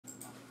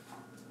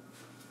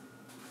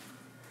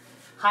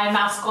Hi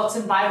mascots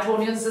and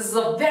biotonians, this is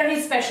a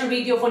very special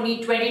video for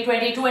NEET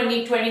 2022 and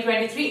NEET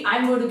 2023.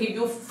 I'm going to give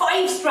you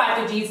 5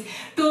 strategies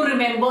to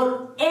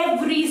remember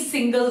every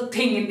single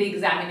thing in the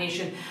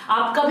examination.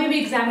 आप कभी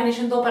भी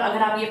examination दो पर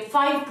अगर आप ये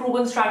 5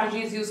 proven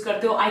strategies use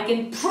करते हो, I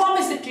can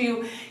promise it to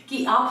you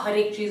कि आप हर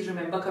एक चीज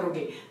remember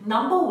करोगे.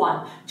 Number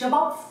 1, जब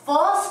आप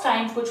first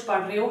time कुछ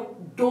पढ़ रहे हो,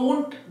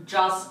 don't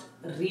just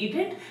read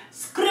it,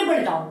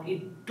 scribble down.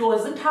 It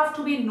doesn't have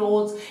to be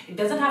notes, it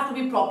doesn't have to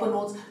be proper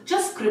notes,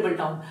 just scribble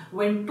down.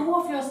 When two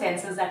of your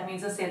senses, that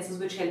means the senses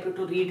which help you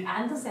to read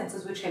and the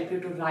senses which help you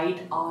to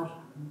write, are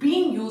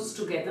being used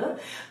together,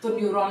 the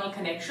neuronal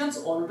connections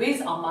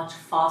always are much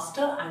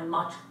faster and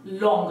much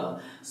longer.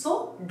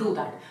 So do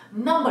that.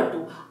 Number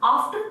 2,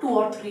 after 2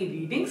 or 3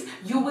 readings,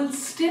 you will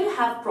still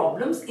have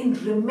problems in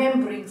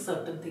remembering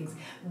certain things.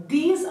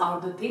 These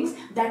are the things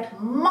that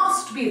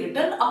must be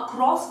written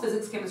across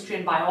physics, chemistry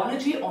and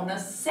biology on a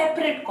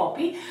separate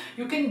copy.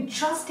 You can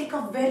just take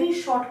a very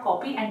short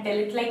copy and tell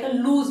it like a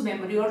loose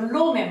memory or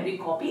low memory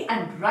copy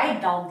and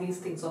write down these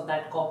things on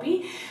that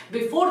copy.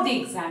 Before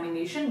the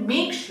examination,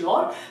 make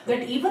sure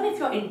that even if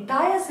your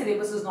entire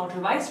syllabus is not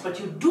revised, but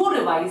you do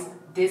revise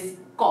this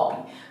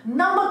copy.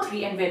 Number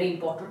 3, and very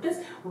important, is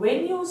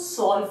when you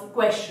solve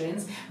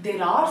questions,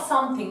 there are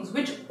some things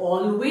which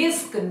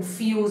always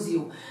confuse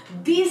you.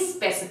 These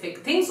specific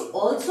things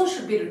also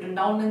should be written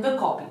down in the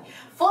copy.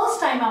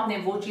 First time आपने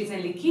वो चीजें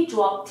लिखी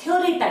जो आप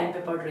theory time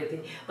पे पढ़ रहे थे,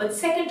 but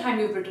second time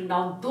you've written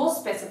down those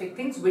specific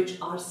things which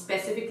are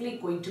specifically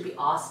going to be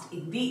asked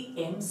in the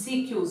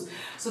MCQs.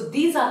 So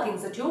these are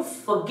things that you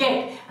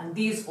forget, and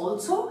these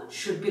also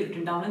should be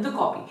written down in the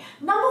copy.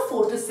 Number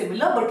 4 is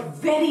similar but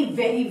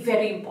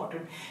very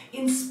important.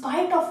 In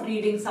spite of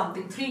reading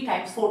something 3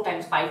 times, 4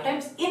 times, 5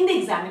 times, in the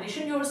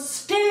examination you are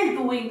still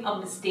doing a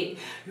mistake.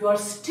 You are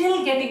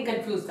still getting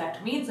confused.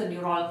 That means the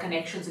neuronal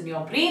connections in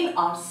your brain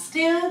are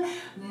still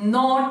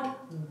not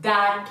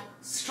that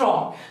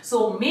strong.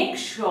 So make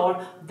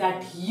sure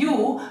that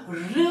you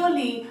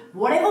really,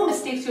 whatever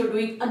mistakes you're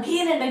doing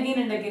again and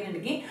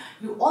again,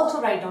 you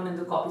also write down in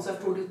the copy. So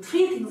I've told you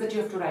 3 things that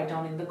you have to write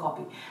down in the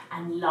copy.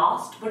 And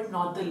last but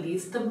not the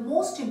least, the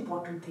most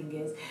important thing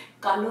is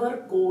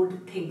color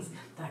code things.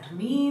 That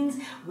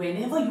means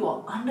whenever you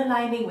are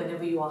underlining,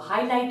 whenever you are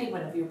highlighting,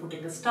 whenever you're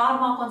putting a star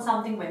mark on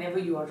something, whenever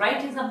you are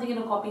writing something in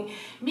a copy,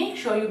 make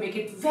sure you make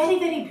it very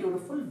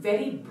beautiful,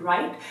 very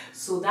bright,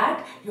 so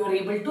that you are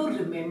able to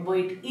remember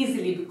it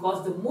easily,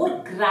 because the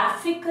more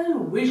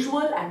graphical,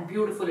 visual and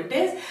beautiful it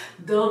is,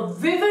 the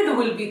vivid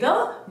will be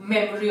the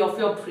memory of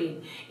your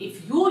brain.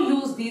 If you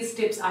use these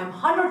tips, I'm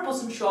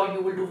 100% sure you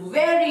will do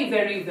very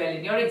well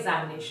in your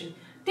examination.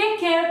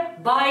 Take care,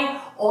 bye,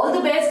 all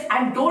the best,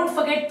 and don't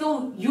forget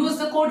to use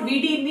the code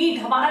VDNEET.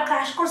 हमारा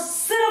crash course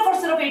सिर्फ और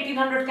सिर्फ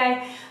 1800 का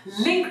है.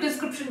 Link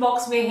description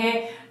box में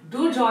है.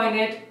 Do join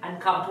it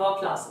and come to our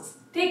classes.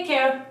 Take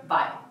care,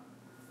 bye.